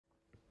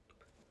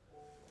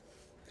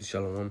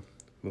Shalom.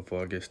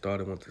 Before I get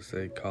started, I want to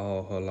say,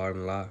 call her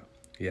Larden La.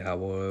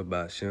 Yahweh,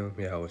 Ba'ashem,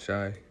 Yahweh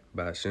Shai,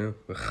 Ba'ashem,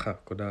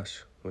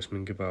 Kodash, which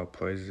means give our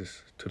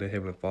praises to the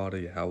Heavenly Father,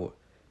 Yahweh,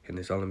 and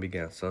His only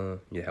begotten Son,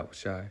 Yahweh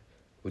Shai,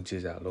 which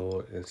is our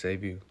Lord and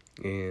Savior,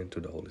 and to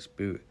the Holy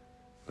Spirit.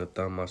 The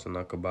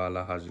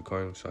Thammasanakabala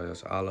Hazukarim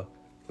Shayas Allah,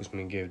 which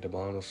means give the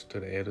honors to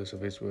the elders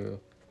of Israel,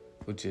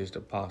 which is the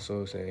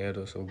apostles and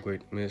elders of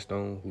great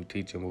millstone who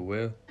teach and will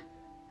well.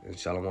 And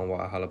Shalom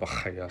wa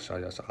halabachaya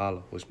shayas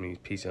Allah, which means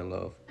peace and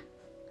love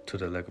to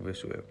the elect of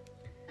Israel.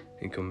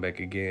 And come back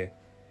again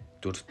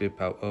to the spit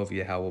power of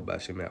Yahweh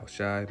Ba'ashem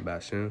Shai,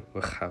 Ba'ashem,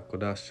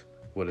 Kodash,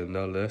 with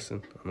another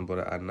lesson on the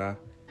brother Anna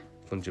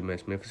from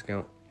Jamesh Memphis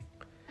Count.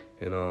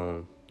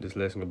 And this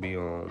lesson will be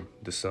on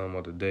the Psalm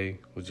of the day,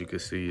 which you can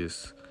see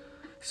is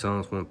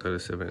Psalms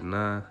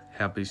 137:9.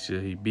 Happy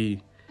should he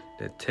be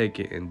that take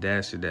it and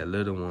dash it that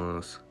little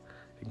ones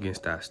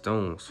against thy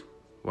stones,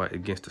 right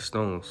against the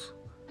stones.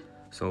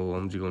 So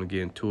I'm just going to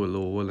get into it a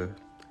little willing.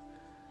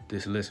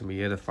 This lesson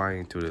be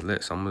edifying to the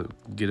elect. So I'm going to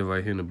get it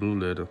right here in the blue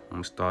letter. I'm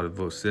going to start at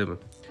verse 7.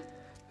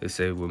 It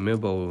says,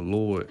 remember, O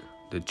Lord,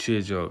 the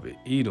children of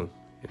Edom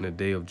in the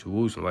day of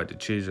Jerusalem. Right, the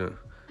children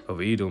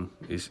of Edom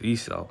is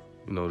Esau,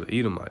 the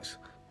Edomites,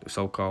 the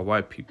so-called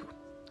white people,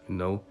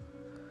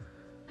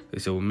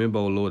 It said, remember,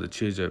 O Lord, the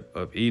children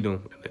of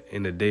Edom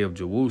in the day of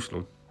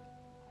Jerusalem,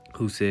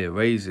 who said,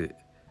 raise it,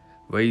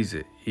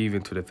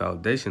 even to the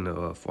foundation of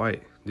earth,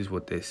 right? This is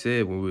what they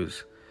said when we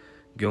was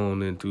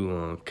going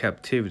into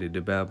captivity,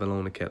 the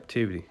Babylonian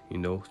captivity,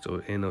 So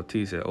the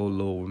NLT said, oh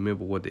Lord,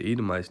 remember what the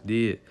Edomites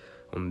did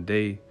on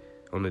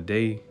the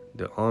day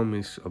the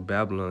armies of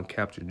Babylon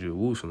captured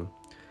Jerusalem,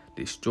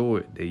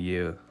 destroyed the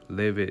year,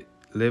 leveled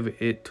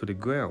it to the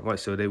ground, right?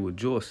 So they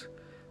rejoiced,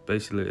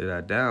 basically at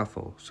our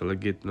downfall. So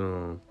let's get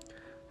the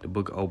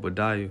book of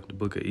Obadiah, the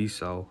book of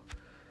Esau,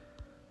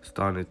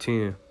 starting at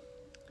 10.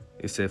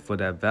 It said, for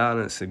that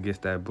violence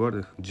against thy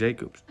brother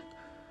Jacob,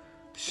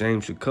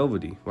 shame should cover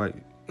thee, right?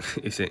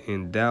 It said,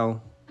 and thou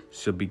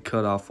shalt be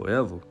cut off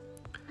forever.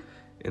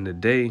 In the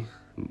day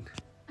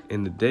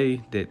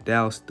that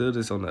thou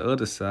stoodest on the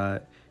other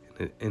side,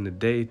 in the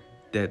day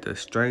that the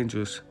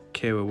strangers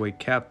carry away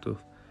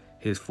captive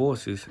his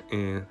forces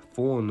and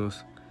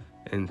foreigners,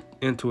 and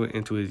enter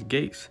into his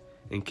gates,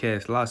 and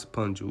cast lots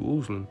upon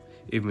Jerusalem,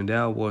 even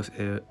thou wast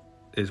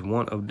as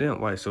one of them,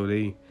 right? So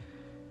they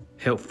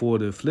helped for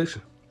the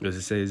affliction, as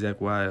it says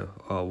Zechariah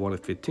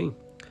 1:15.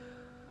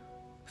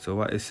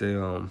 So it say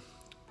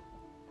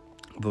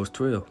verse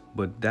 12,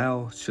 but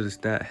thou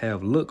shouldest not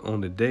have looked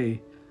on the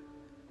day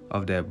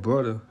of that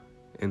brother,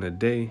 in the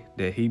day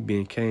that he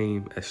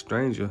became a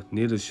stranger,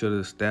 neither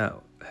shouldest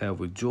thou have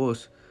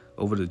rejoiced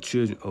over the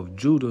children of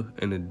Judah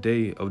in the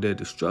day of their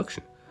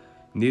destruction,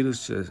 neither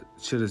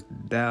shouldest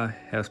thou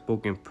have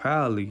spoken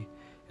proudly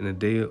in the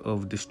day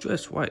of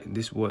distress, right?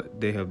 This is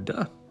what they have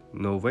done.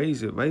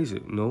 Raise it,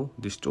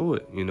 destroy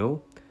it,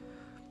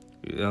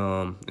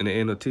 And the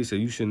NLT said,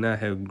 you should not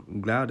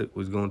have glad it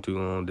was going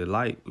to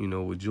delight,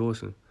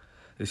 rejoicing.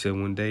 It said,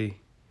 when they,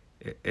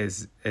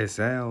 as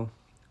our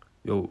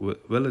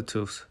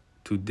relatives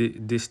to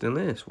distant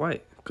lands,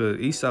 right? Because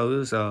Esau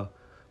is our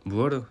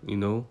brother,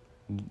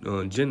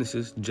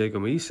 Genesis,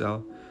 Jacob and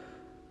Esau,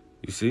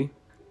 you see?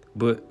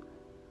 But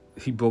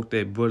he broke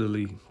that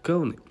brotherly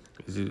covenant.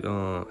 It's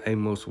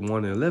Amos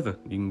 1:11.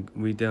 You can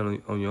read that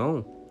on your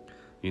own,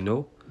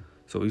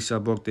 So Esau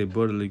broke that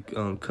brotherly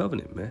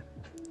covenant, man.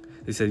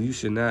 It said, you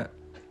should not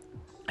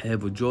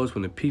have rejoiced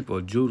when the people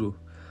of Judah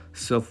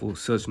suffer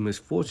such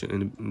misfortune.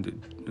 And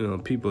the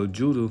people of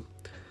Judah,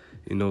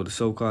 the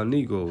so-called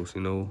Negroes,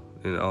 and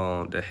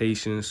the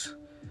Haitians,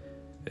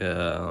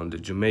 the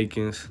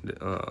Jamaicans,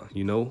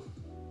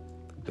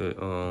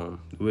 the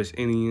West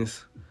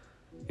Indians,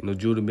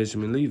 Judah,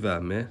 Benjamin, Levi,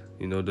 man.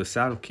 The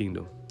Southern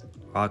Kingdom,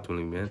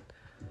 ultimately, man.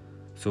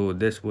 So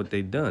that's what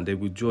they done. They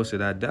rejoiced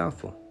at our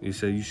downfall. He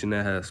said, you should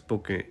not have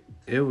spoken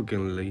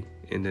arrogantly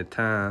in the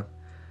time,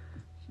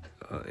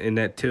 in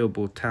that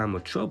terrible time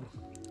of trouble.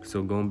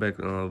 So going back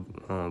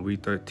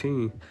read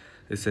 13,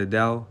 it said,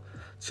 thou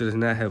shouldest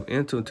not have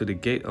entered into the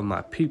gate of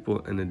my people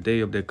in the day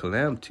of their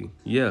calamity.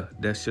 Yeah,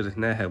 thou shouldest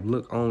not have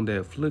looked on their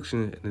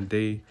affliction in the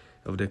day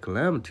of their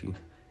calamity,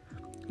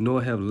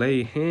 nor have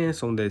laid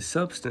hands on their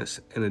substance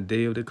in the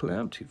day of their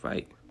calamity,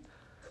 right?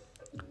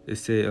 It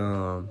said,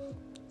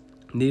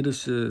 neither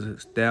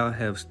shouldest thou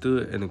have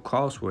stood in the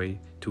crossway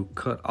to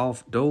cut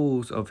off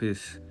those of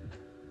his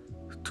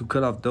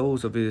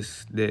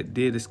that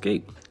did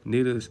escape.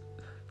 Neither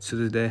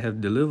shouldest thou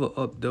have delivered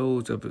up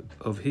those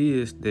of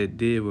his that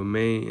did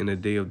remain in the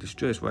day of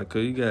distress, right?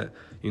 Because you got,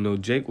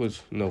 Jake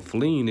was,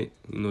 fleeing it,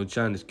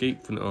 trying to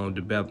escape from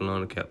the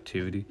Babylonian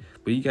captivity.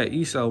 But you got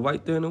Esau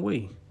right there in the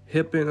way,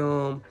 helping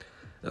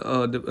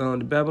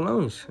the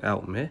Babylonians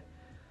out, man.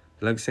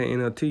 Like I said,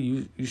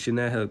 NLT, you should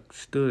not have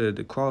stood at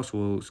the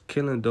crossroads,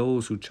 killing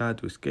those who tried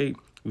to escape.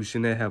 You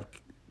should not have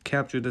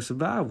captured the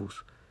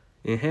survivors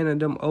and handed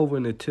them over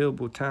in a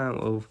terrible time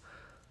of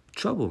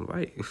trouble,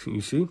 right?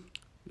 You see?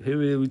 Here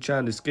we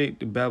trying to escape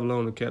the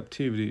Babylonian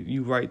captivity.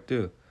 You right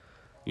there,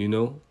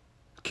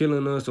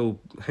 killing us or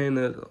hand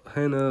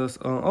us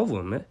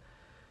over, man.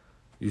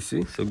 You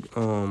see? So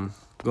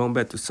going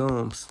back to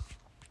Psalms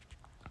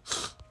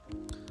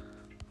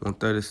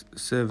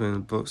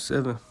 137, verse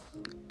 7,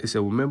 it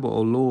said, remember,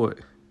 O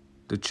Lord,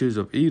 the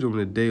children of Edom in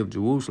the day of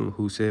Jerusalem,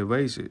 who said,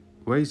 raise it,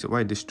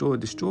 right, destroy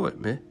it,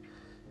 man,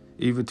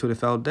 even to the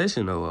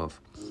foundation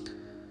thereof.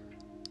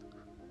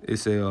 It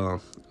said,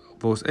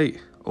 verse 8,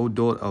 O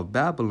daughter of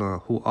Babylon,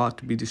 who ought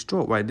to be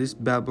destroyed, right? This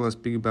Babylon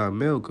speaking about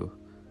America,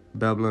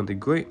 Babylon the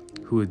Great,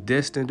 who is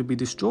destined to be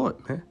destroyed,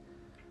 man.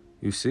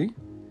 You see?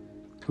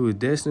 Who is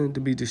destined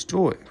to be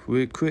destroyed.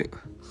 Real quick.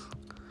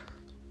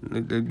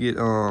 Let's get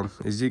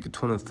Ezekiel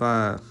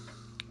 25.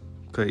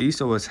 Because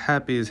Esau was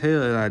happy as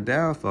hell at our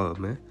downfall,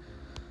 man.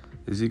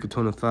 Ezekiel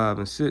 25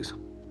 and 6.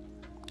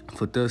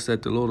 For thus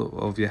saith the Lord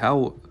of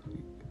Yahweh,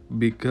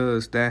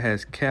 because that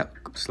has clapped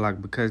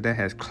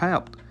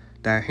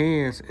thy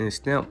hands and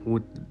stamped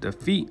with the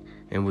feet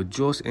and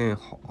rejoiced in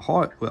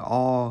heart with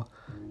all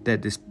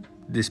that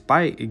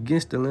despite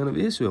against the land of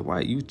Israel.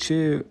 Right? You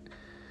cheered,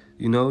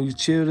 you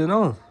cheered it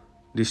on.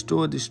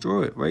 Destroy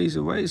it. Raise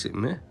it,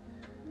 man.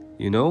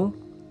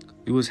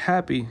 You was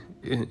happy,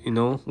 when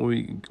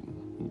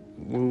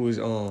we was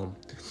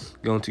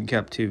going to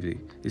captivity.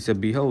 It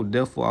said, behold,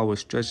 therefore I will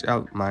stretch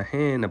out my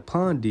hand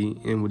upon thee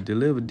and will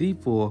deliver thee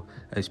for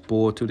a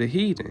spoil to the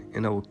heathen,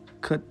 and I will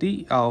cut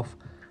thee off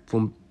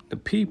from the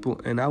people,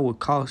 and I will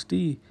cause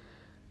thee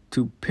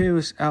to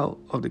perish out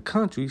of the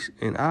countries,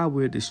 and I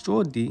will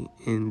destroy thee,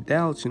 and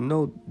thou shalt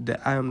know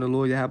that I am the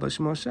Lord Yahweh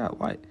Shemashah.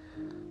 Right?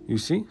 You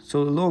see?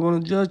 So the Lord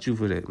gonna judge you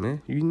for that,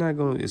 man. You're not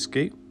gonna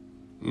escape,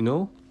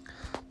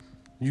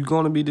 You're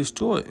gonna be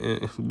destroyed.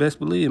 And best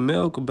believe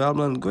America,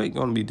 Babylon the Great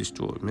gonna be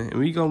destroyed, man. And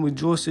we gonna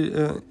rejoice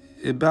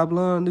at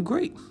Babylon the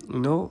Great,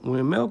 when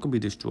America be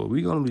destroyed.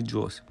 We gonna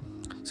rejoice.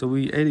 So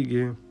we ate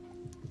again.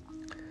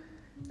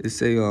 It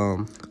say,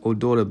 O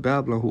daughter of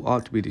Babylon, who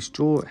ought to be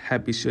destroyed,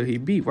 happy shall he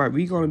be. Right,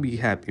 we gonna be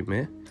happy,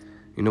 man.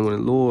 When the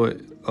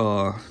Lord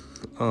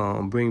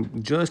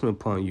bring judgment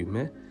upon you,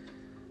 man.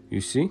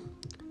 You see?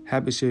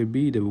 Happy shall he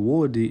be, the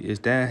reward thee is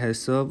that has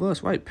served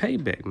us. Right,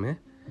 payback, man.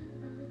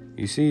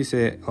 You see, it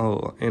said,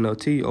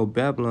 NLT, O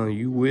Babylon,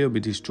 you will be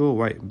destroyed.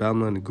 Right,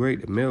 Babylon the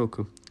Great,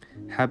 America.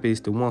 Happy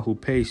is the one who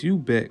pays you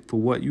back for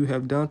what you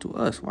have done to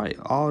us. Right,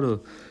 all the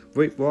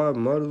rape, rob,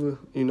 murder,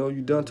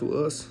 you done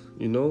to us,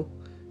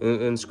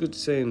 And scripture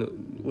saying,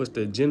 what's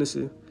the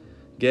Genesis?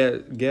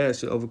 God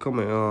should overcome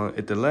it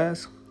at the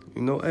last.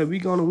 Hey, we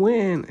gonna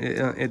win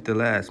at the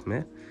last,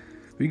 man.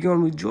 We gonna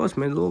rejoice,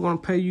 man. The Lord gonna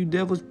pay you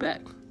devils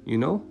back,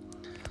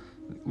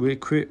 Real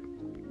quick.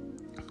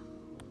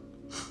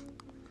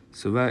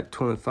 Sirach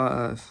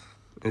 25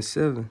 and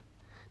 7.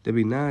 There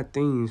be 9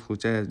 things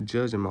which I have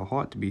judged in my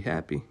heart to be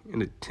happy. In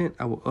the 10th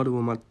I will utter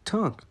with my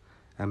tongue.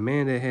 A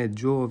man that had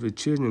joy of his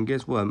children.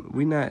 Guess what?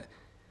 We not.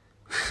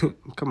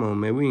 Come on,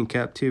 man. We in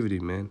captivity,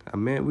 man.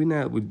 We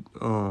not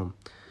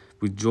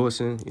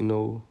rejoicing,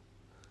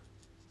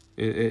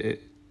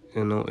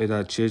 at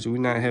our children. We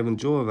not having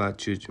joy of our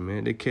children,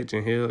 man. They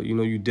catching hell.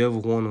 You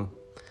devil wanna,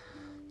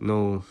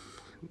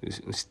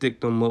 stick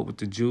them up with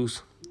the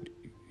juice.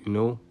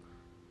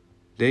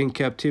 They in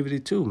captivity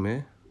too,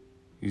 man.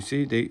 You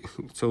see,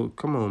 so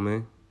come on,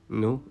 man.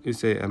 It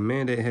said a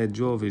man that had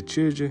joy of his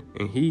children,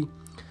 and he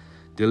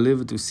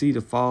delivered to see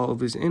the fall of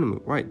his enemy.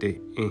 Right there.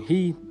 And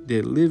he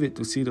delivered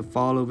to see the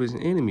fall of his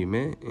enemy,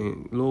 man.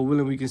 And Lord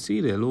willing, we can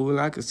see that. Lord willing,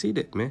 I can see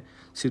that, man.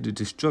 See the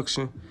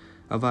destruction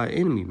of our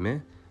enemy,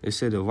 man. It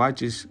said the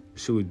righteous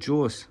should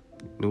rejoice.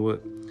 You know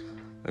what?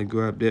 I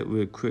grabbed that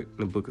real quick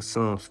in the book of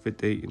Psalms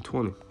 58 and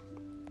 20.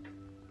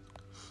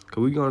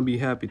 Because we're going to be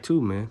happy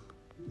too, man.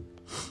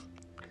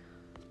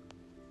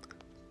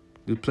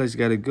 This place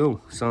got to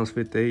go. Psalms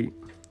 58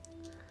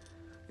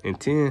 and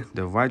 10.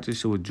 The righteous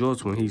shall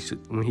rejoice when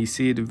he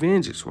see the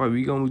vengeance. Right,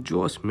 we gonna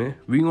rejoice, man.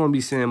 We gonna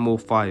be saying more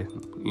fire.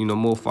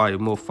 More fire,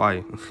 more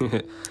fire.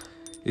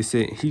 It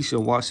said he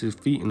shall wash his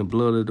feet in the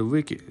blood of the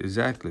wicked.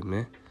 Exactly,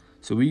 man.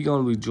 So we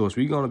gonna rejoice.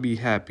 We gonna be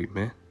happy,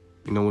 man.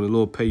 When the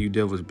Lord pay you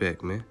devils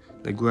back, man.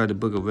 Let's grab the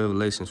book of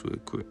Revelations real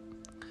quick.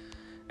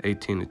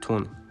 18 to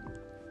 20.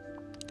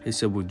 It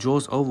said,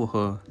 rejoice over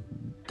her,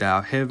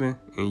 thou heaven,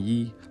 and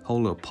ye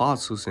holy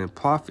apostles and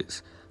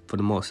prophets, for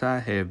the Most High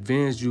have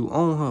avenged you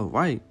on her.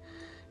 Right.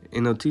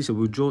 NLT said,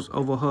 rejoice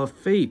over her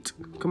fate.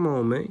 Come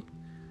on, man.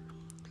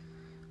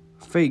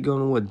 Fate going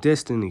to what?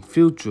 Destiny,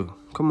 future.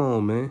 Come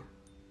on, man.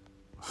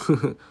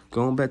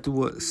 Going back to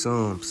what?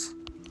 Psalms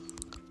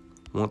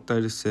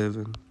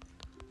 137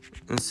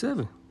 and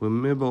 7.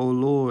 Remember, O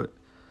Lord.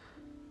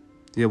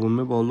 Yeah,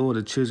 remember, O Lord,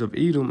 the children of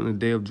Edom in the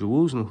day of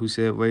Jerusalem, who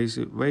said, raise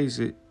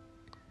it,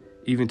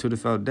 even to the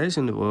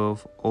foundation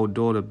of, O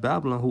daughter of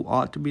Babylon, who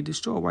ought to be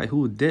destroyed, right?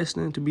 Who is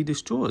destined to be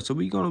destroyed. So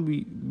we're going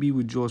to be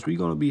rejoiced. We're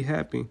going to be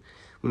happy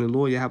when the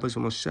Lord Yahweh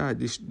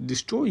Shemashah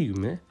destroy you,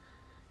 man.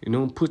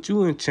 Put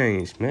you in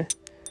chains, man.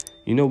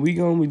 We're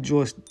going to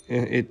rejoice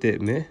at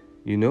that, man.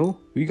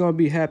 We're going to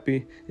be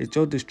happy at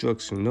your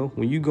destruction,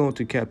 when you go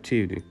into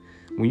captivity.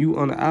 When you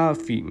under our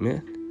feet,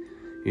 man.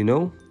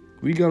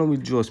 We're going to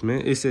rejoice,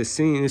 man. It says,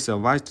 seeing it's a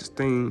righteous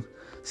thing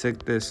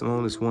 2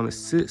 Thessalonians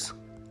 1:6.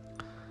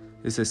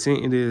 It says,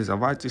 "Seeing it is a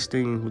righteous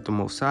thing with the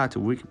Most High to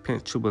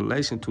recompense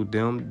tribulation to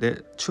them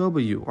that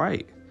trouble you."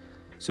 Right.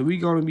 So we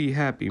gonna be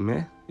happy,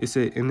 man. It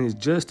said, "In his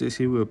justice,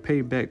 he will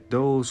pay back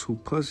those who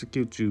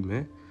persecute you,"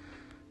 man.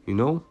 You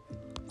know?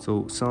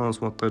 So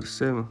Psalms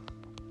 137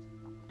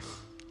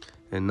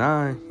 and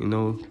 9, you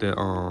know,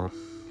 the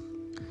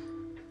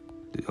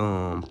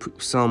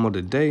Psalm of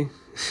the day,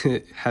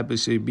 happy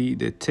should be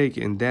that take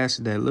and dash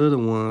their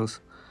little ones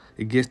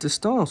against the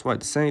stones, right?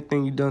 The same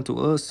thing you done to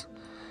us,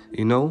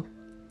 you know,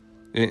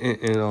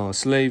 in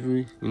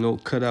slavery, you know,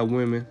 cut out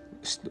women,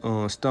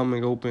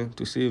 stomach open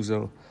to see if it's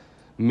a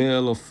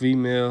male or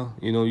female,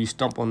 you know, you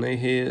stomp on their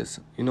heads,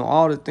 you know,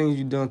 all the things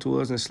you done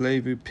to us in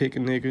slavery, pick a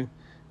nigga,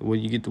 where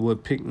you get the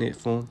word picnic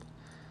from,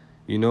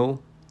 you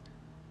know,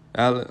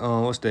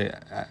 what's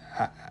that,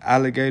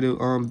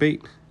 alligator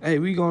bait. Hey,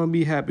 we gonna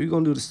be happy. We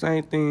gonna do the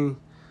same thing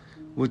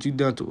what you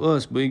done to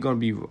us, but it's gonna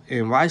be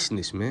in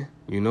righteousness, man.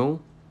 You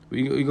know,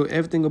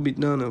 everything gonna be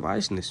done in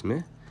righteousness,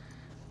 man.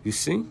 You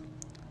see,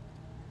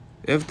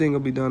 everything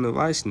gonna be done in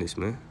righteousness,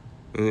 man.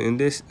 And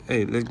this,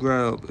 hey, let's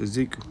grab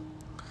Ezekiel.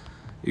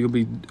 It will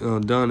be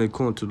done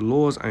according to the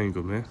Lord's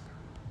anger, man.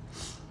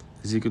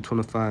 Ezekiel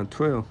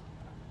 25:12.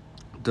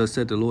 Thus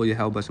said the Lord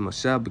Yahweh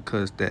Shemashah,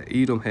 because that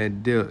Edom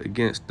had dealt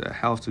against the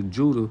house of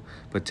Judah,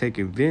 but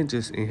taken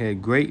vengeance and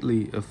had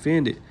greatly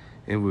offended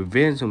and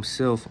revenged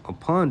himself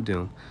upon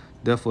them.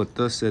 Therefore,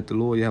 thus said the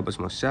Lord Yahweh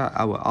Shemashah,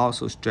 I will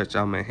also stretch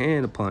out my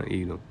hand upon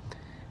Edom,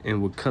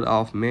 and will cut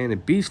off man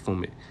and beast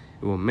from it,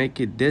 and will make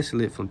it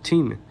desolate from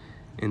Teman.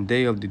 And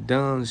they of the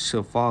Duns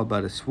shall fall by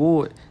the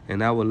sword,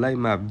 and I will lay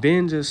my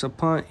vengeance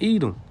upon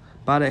Edom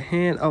by the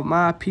hand of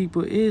my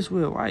people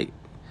Israel. Right?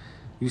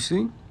 You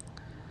see?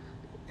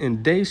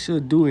 And they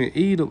shall do in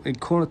Edom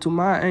according to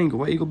my anger.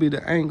 Right? It gonna be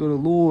the anger of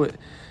the Lord,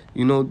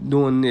 you know,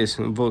 doing this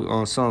in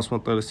Psalms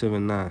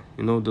 137:9.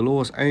 You know, the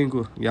Lord's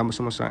anger,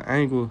 Yahweh's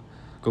anger,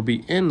 gonna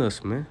be in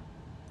us, man.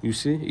 You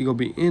see? It gonna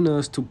be in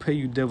us to pay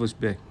you devils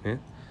back, man.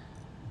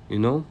 You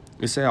know?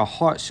 It say our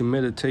heart should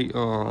meditate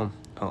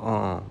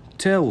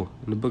terror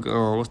in the book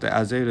of what's that,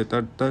 Isaiah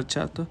the third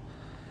chapter.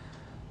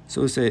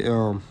 So it say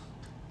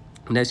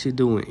that shit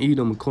doing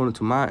Edom according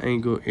to my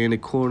anger and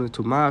according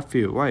to my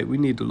fear. Right? We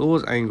need the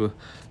Lord's anger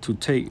to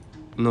take,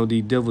 you know,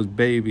 the devil's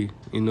baby,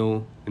 you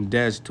know, and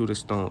dash it to the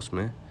stones,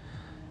 man.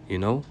 You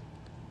know?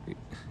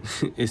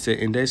 It said,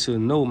 and they shall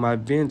know my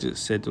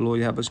vengeance, said the Lord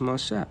Yahweh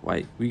Shemashah.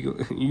 Right?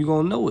 You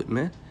gonna know it,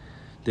 man.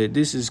 That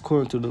this is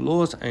according to the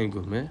Lord's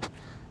anger, man.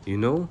 You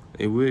know?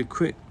 It real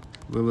quick.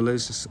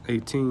 Revelation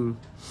 18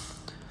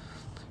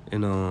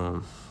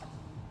 and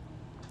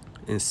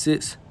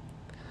 6.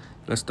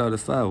 Let's start at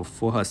 5.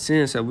 For her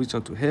sins have reached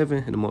unto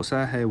heaven, and the Most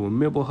High had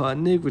remembered her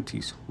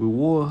iniquities.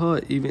 Reward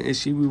her even as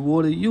she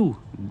rewarded you,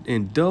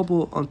 and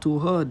double unto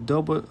her,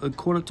 double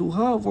according to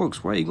her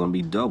works. Right? You're gonna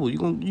be double.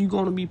 You're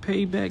gonna be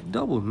paid back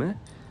double, man.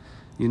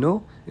 You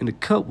know? And the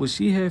cup which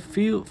she had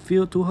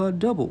filled to her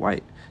double.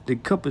 Right? The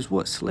cup is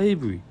what?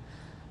 Slavery.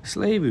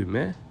 Slavery,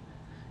 man.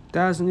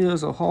 1,000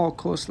 years of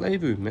hardcore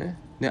slavery, man.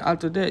 Now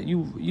after that,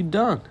 you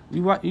done.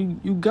 You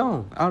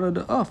gone out of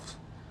the earth.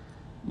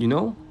 You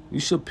know? You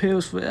should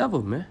perish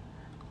forever, man.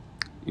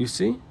 You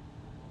see?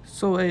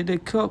 So, hey,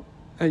 that cup,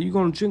 hey, you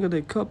gonna drink of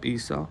that cup,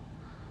 Esau.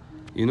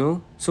 You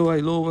know? So, hey,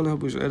 Lord, when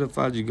help us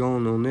edify you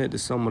going on that, the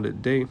sum of the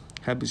day,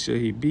 happy shall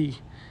he be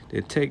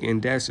that take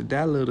and dash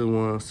that little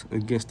ones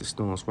against the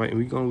stones, right? And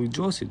we gonna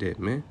rejoice at that,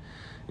 man.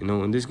 You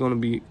know, and this gonna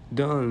be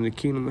done in the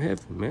kingdom of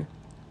heaven, man.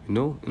 You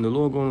know? And the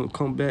Lord gonna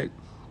come back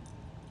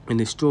and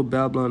destroy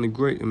Babylon the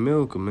Great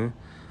America, man.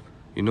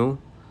 You know?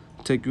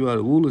 Take you out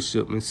of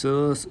rulership and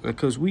sell us,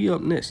 because we up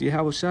next.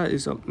 Yahweh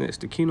is up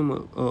next. The kingdom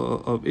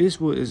of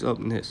Israel is up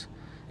next.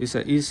 It's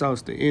like Esau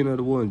is the end of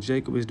the world, and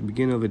Jacob is the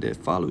beginning of it that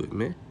follow it,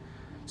 man.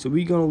 So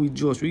we gonna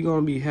rejoice. We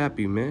gonna be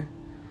happy, man.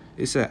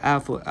 It's an eye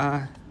for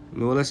eye.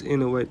 You know, let's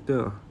end it right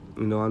there.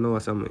 You know, I know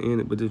I'm gonna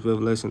end it, but this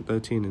Revelation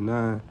 13 and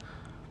 9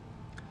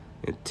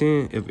 and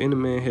 10. If any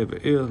man have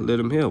an ear, let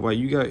him hear. Right?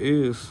 You got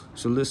ears,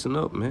 so listen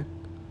up, man.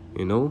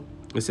 You know.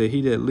 It said,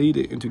 he that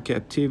leadeth into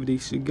captivity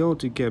should go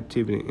into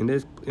captivity. And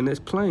that's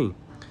plain.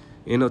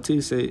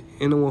 NLT said,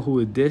 anyone who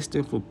is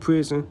destined for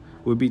prison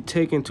will be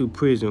taken to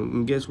prison.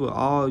 And guess what?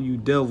 All you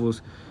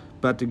devils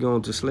about to go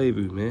into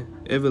slavery, man.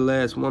 Every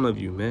last one of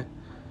you, man.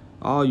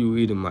 All you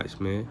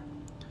Edomites, man.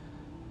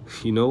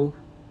 You know?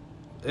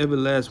 Every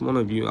last one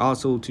of you.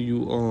 Also to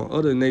you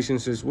other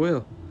nations as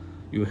well.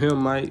 You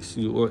Hamites,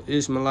 you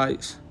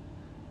Ishmaelites,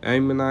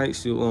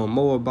 Ammonites, you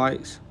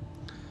Moabites.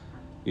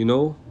 You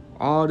know?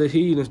 All the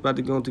heathens about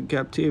to go into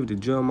captivity.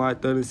 Jeremiah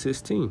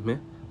 30:16,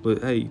 man.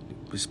 But hey,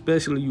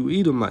 especially you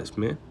Edomites,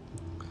 man.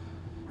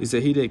 It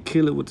said, he that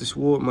killeth with the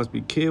sword must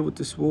be killed with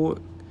the sword.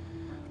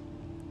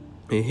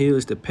 And here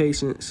is the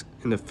patience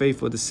and the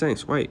faith of the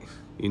saints, right?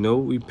 You know,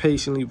 we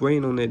patiently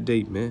wait on that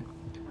day, man.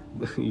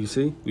 You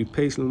see? We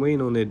patiently wait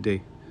on that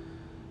day.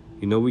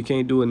 You know, we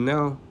can't do it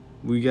now.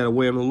 We got to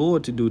wait on the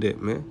Lord to do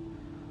that, man.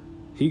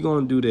 He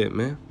going to do that,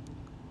 man.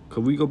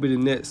 Because we going to be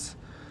the next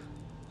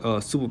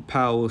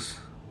superpowers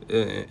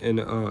in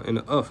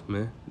the earth,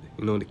 man.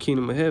 you know, the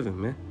kingdom of heaven,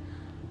 man.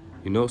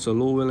 You know, so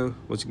Lord willing,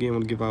 once again, I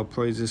want to give our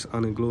praises,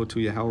 honor, and glory to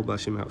Yahweh,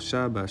 Bashim,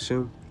 Haushai,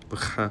 Bashim,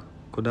 B'cha,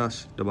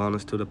 Kodash, the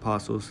honors to the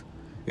apostles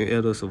and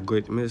elders of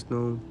great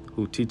wisdom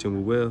who teach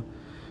and will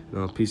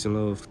well. Peace and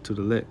love to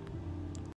the elect.